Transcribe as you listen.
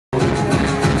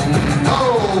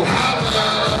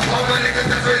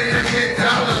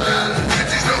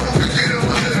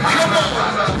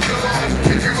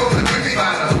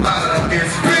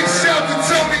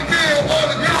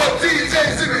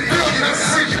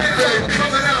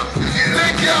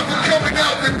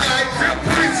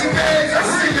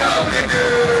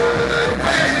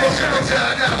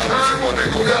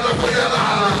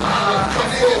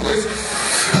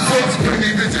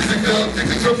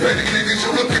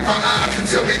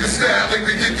style like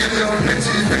they get your little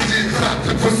bitches. Pop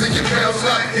the pussy, your bounce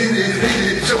like hit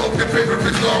it. Show up your paper, if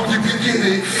it's long, you can get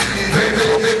it.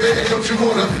 Baby, don't you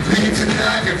wanna leave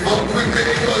tonight and fuck with me?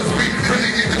 Cause we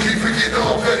really need to be freaking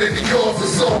off better than yours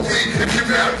or something. If you're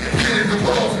out, get in the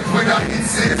walls. When I hit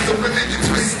it, so when they get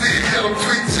twisted, got them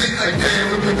tweet shit like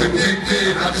damn, look at the dick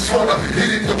in. I just wanna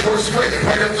hit it the worst way,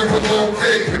 right after a long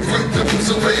day. And put the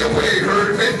pussy away,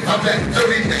 heard me? I'm that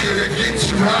dirty nigga that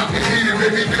gets you hot and heat it,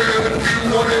 baby girl. If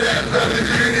you wanted that, let it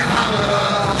get it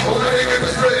holla. All the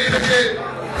niggas ready to get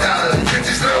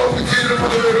bitches know we get them a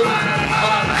little.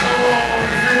 Come on,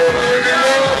 if you wanna look it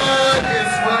up,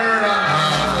 it's murder.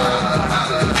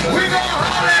 We gon'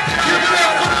 holla, give it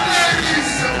up for the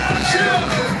ladies.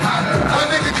 My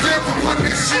nigga Demp for putting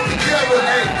this shit together.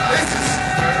 Hey,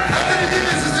 I think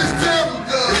this is just Demp.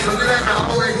 It's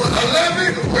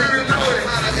 11. We didn't know it.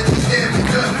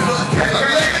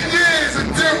 11 years of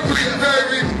Demp,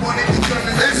 baby.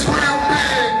 It's real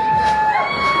big.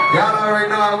 Y'all already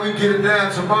know how we get it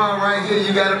down. Tomorrow right here,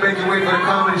 you gotta make your way for the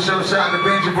comedy show. Shout out to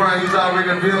Benji Brown, he's already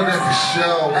in the building. For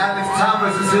sure. Alex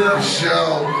Thomas is here. For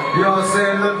sure. You know what I'm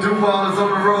saying? Little Duval is on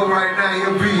the road right now,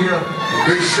 he'll be here.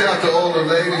 Big shout to all the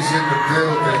ladies in the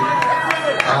building.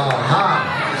 For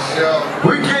sure.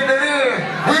 We getting it in.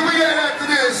 Where we at after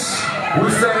this? We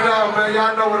set it out, man.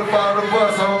 Y'all know where to follow the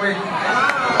bus, homie.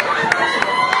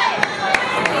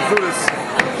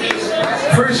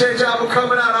 Appreciate y'all for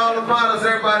coming out, all the models,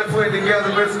 everybody putting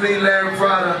together, Mr. Lee, Larry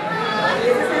Prada.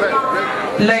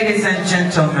 Ladies and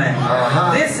gentlemen,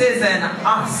 this is an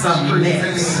awesome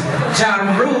mix.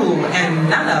 Jarule and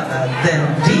none other than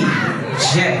DJ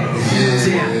Demp.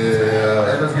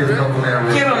 Let's get a couple there.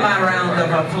 Give them a round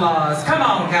of applause. Come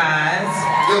on, guys.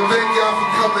 Yo, thank y'all for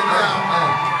coming down.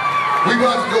 We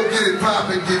about to go get it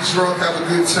poppin', get drunk, have a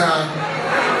good time.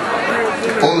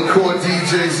 All the core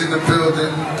DJs in the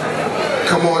building.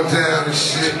 Come on down and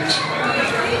shit.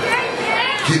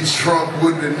 Get drunk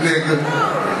with the nigga.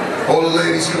 All the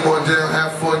ladies, come on down,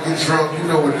 have fun, get drunk. You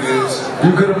know what it is.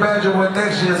 You could imagine what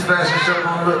next year's fashion show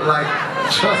gonna look like.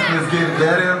 Trust me, it's getting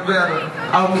better and better.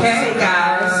 Okay,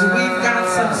 guys, we've got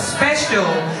some special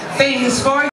things for you.